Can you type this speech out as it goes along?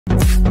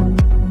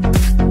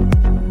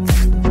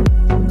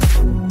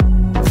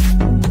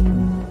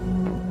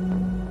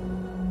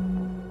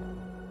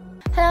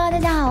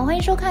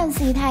迎收看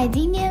四姨太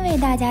今天为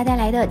大家带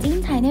来的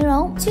精彩内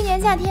容。去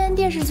年夏天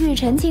电视剧《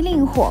陈情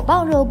令》火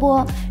爆热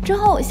播之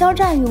后，肖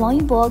战与王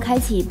一博开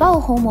启爆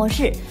红模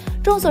式。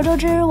众所周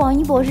知，王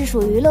一博是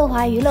属于乐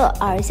华娱乐，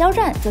而肖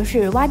战则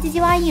是哇唧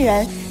唧哇艺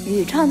人，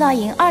与创造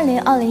营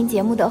2020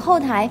节目的后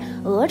台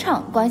鹅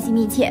厂关系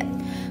密切。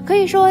可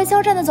以说，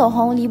肖战的走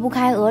红离不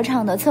开鹅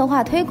厂的策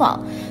划推广。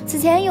此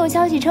前有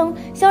消息称，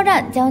肖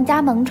战将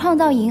加盟创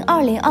造营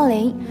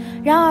2020。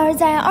然而，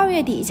在2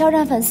月底，肖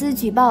战粉丝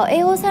举报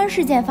AO3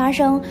 事件发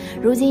生，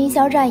如今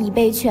肖战已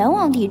被全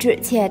网抵制，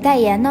且代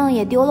言呢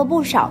也丢了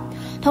不少。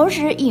同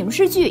时，影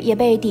视剧也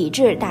被抵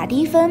制打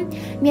低分。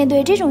面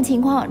对这种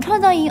情况，创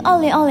造营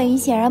2020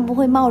显然不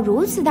会冒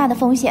如此大的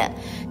风险。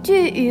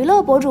据娱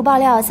乐博主爆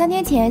料，3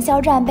天前肖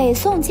战被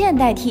宋茜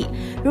代替。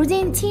如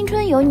今，《青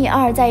春有你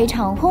2》在一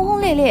场轰轰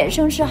烈烈、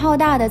声势浩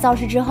大的造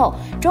势之后，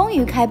终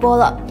于开播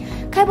了。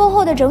开播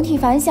后的整体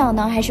反响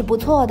呢还是不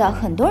错的，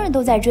很多人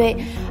都在追。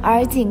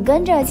而紧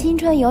跟着《青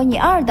春有你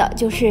2》的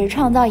就是《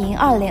创造营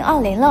2020》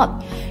了。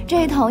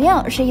这同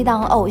样是一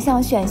档偶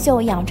像选秀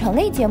养成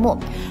类节目，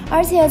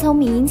而且从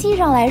名气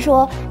上来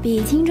说，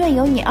比《青春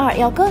有你2》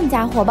要更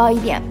加火爆一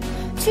点。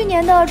去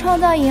年的《创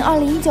造营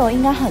2019》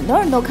应该很多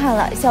人都看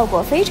了，效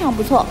果非常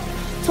不错。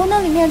从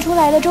那里面出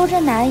来的周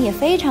震南也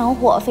非常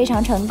火，非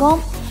常成功。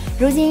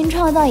如今《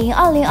创造营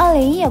2020》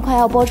也快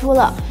要播出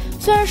了。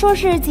虽然说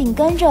是紧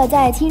跟着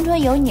在《青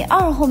春有你2》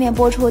后面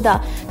播出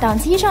的，档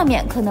期上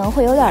面可能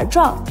会有点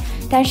撞，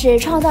但是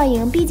创造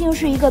营毕竟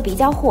是一个比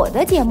较火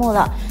的节目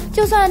了，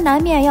就算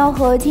难免要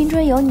和《青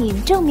春有你》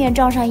正面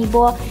撞上一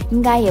波，应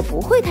该也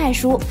不会太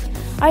输。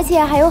而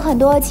且还有很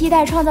多期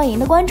待创造营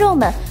的观众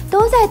们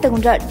都在等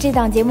着这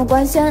档节目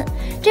官宣。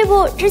这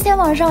不，之前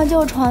网上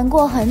就传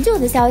过很久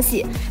的消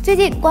息，最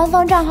近官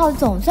方账号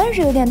总算是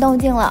有点动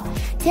静了。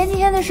前几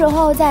天的时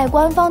候，在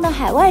官方的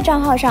海外账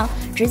号上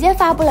直接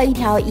发布了一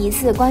条疑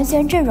似官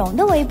宣阵容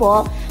的微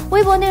博，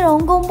微博内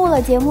容公布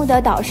了节目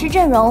的导师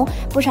阵容，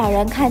不少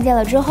人看见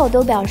了之后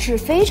都表示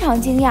非常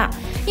惊讶，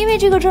因为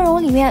这个阵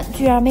容里面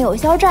居然没有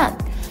肖战。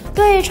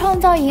对创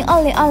造营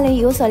2020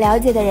有所了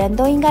解的人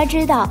都应该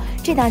知道，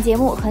这档节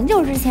目很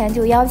久之前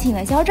就邀请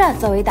了肖战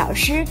作为导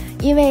师，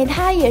因为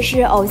他也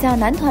是偶像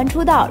男团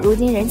出道，如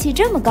今人气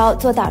这么高，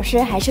做导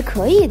师还是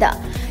可以的。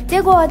结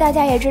果大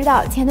家也知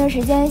道，前段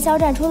时间肖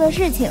战出了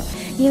事情，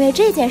因为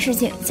这件事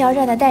情，肖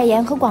战的代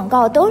言和广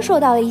告都受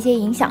到了一些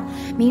影响，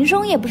名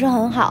声也不是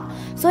很好，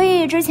所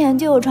以之前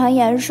就有传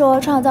言说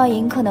创造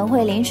营可能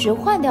会临时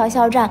换掉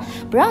肖战，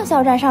不让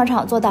肖战上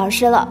场做导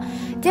师了。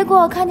结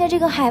果看见这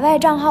个海外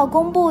账号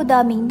公布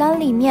的名单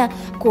里面，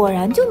果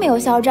然就没有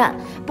肖战，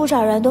不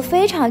少人都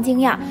非常惊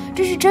讶，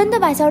这是真的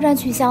把肖战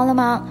取消了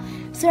吗？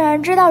虽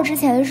然知道之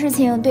前的事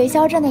情对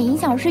肖战的影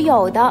响是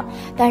有的，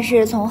但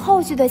是从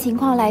后续的情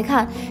况来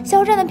看，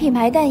肖战的品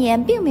牌代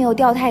言并没有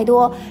掉太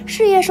多，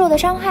事业受的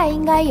伤害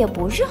应该也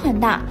不是很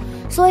大。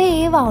所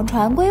以网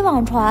传归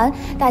网传，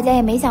大家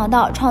也没想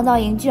到创造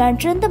营居然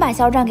真的把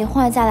肖战给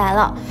换下来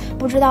了，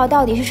不知道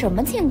到底是什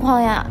么情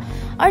况呀。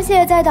而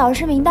且在导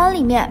师名单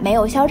里面没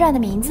有肖战的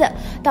名字，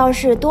倒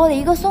是多了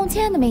一个宋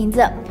茜的名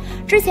字。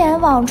之前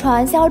网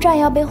传肖战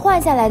要被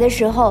换下来的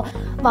时候，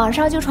网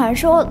上就传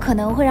说可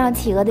能会让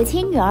企鹅的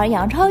亲女儿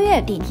杨超越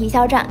顶替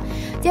肖战，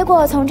结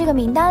果从这个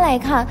名单来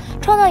看，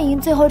创造营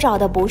最后找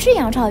的不是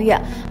杨超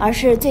越，而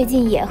是最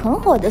近也很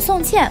火的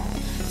宋茜。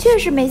确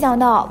实没想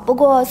到，不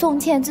过宋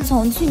茜自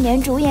从去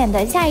年主演的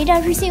《下一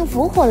站是幸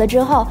福》火了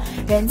之后，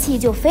人气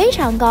就非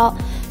常高，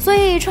所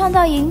以创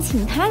造营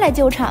请她来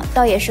救场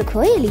倒也是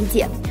可以理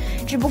解。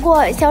只不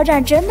过肖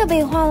战真的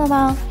被换了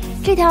吗？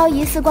这条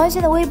疑似官宣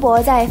的微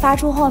博在发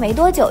出后没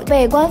多久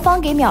被官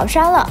方给秒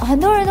删了，很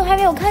多人都还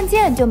没有看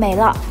见就没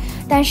了，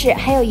但是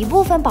还有一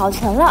部分保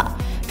存了。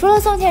除了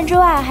宋茜之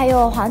外，还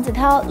有黄子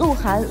韬、鹿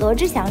晗、罗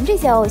志祥这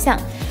些偶像，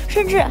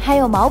甚至还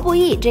有毛不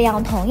易这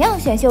样同样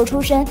选秀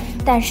出身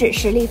但是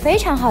实力非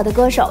常好的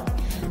歌手。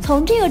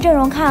从这个阵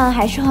容看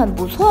还是很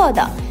不错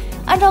的。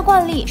按照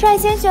惯例，率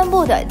先宣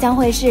布的将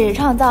会是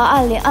创造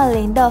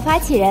2020的发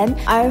起人，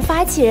而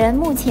发起人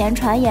目前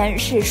传言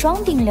是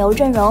双顶流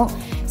阵容，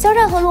肖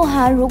战和鹿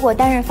晗如果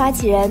担任发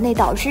起人，那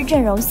导师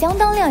阵容相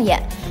当亮眼。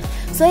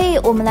所以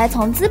我们来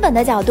从资本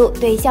的角度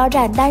对肖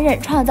战担任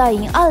创造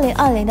营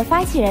2020的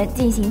发起人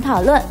进行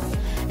讨论。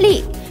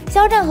利，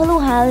肖战和鹿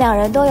晗两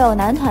人都有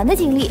男团的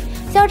经历，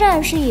肖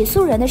战是以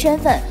素人的身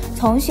份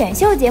从选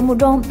秀节目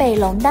中被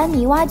龙丹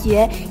妮挖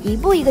掘，一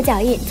步一个脚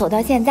印走到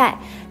现在，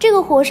这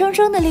个活生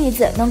生的例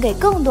子能给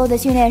更多的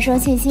训练生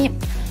信心。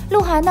鹿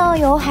晗呢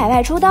有海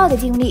外出道的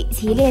经历，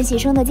其练习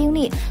生的经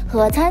历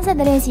和参赛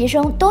的练习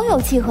生都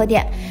有契合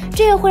点，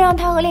这也会让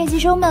他和练习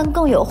生们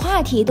更有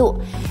话题度。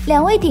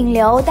两位顶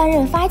流担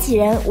任发起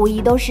人，无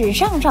疑都是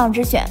上上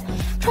之选。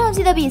创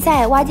纪的比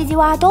赛，哇唧唧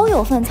哇都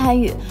有份参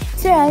与。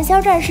虽然肖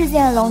战事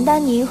件龙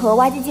丹妮和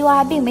哇唧唧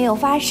哇并没有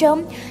发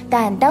生，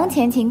但当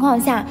前情况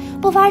下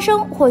不发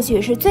生或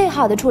许是最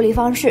好的处理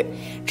方式。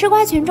吃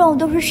瓜群众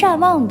都是善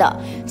忘的，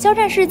肖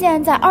战事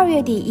件在2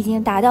月底已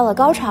经达到了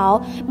高潮，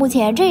目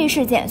前这一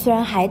事件虽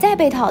然还在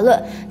被讨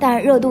论，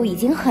但热度已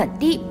经很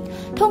低。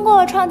通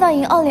过创造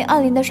营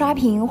2020的刷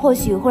屏，或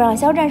许会让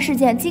肖战事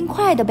件尽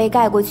快的被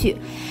盖过去，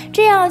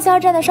这样肖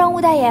战的商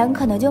务代言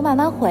可能就慢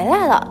慢回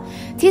来了。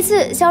其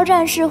次，肖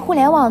战是互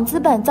联网资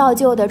本造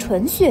就的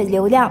纯血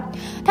流量，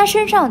他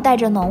身上带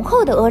着浓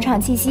厚的鹅厂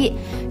气息。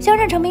肖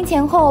战成名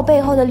前后，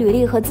背后的履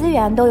历和资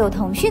源都有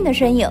腾讯的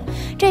身影，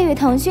这与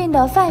腾讯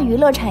的泛娱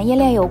乐产业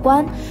链有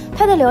关。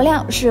他的流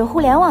量是互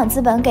联网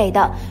资本给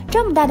的，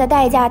这么大的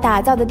代价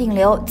打造的顶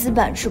流，资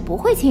本是不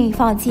会轻易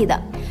放弃的。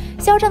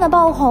肖战的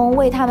爆红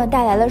为他们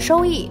带来了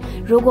收益，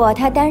如果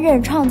他担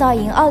任创造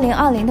营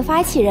2020的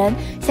发起人，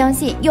相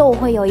信又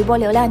会有一波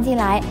流量进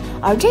来，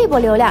而这波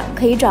流量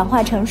可以转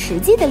换成实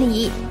际的利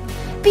益。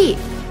B，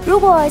 如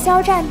果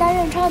肖战担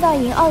任创造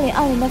营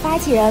2020的发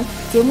起人，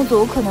节目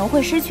组可能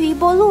会失去一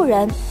波路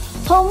人。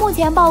从目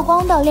前曝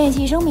光的练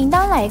习生名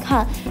单来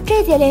看，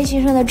这届练习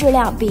生的质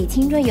量比《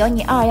青春有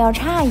你2》要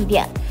差一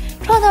点。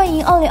创造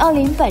营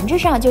2020本质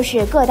上就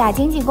是各大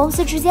经纪公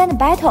司之间的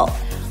battle，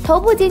 头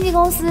部经纪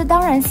公司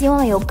当然希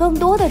望有更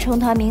多的成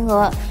团名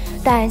额，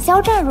但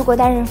肖战如果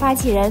担任发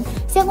起人，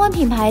相关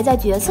品牌在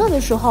决策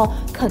的时候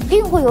肯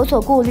定会有所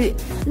顾虑，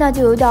那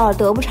就有点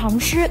得不偿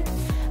失。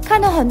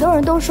看到很多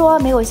人都说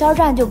没有肖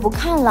战就不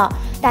看了，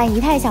但姨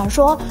太想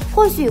说，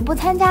或许不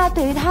参加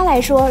对于他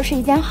来说是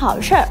一件好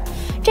事儿，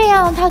这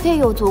样他可以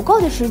有足够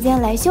的时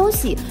间来休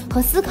息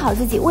和思考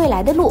自己未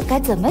来的路该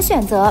怎么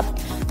选择。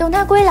等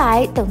他归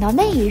来，等到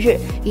那一日，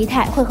姨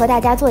太会和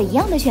大家做一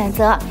样的选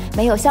择，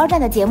没有肖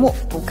战的节目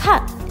不看。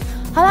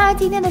好啦，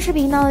今天的视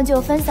频呢就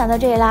分享到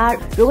这里啦。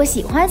如果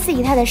喜欢四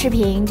姨太的视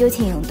频，就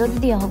请多多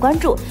订阅和关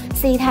注，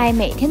四姨太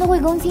每天都会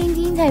更新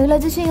精彩娱乐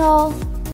资讯哦。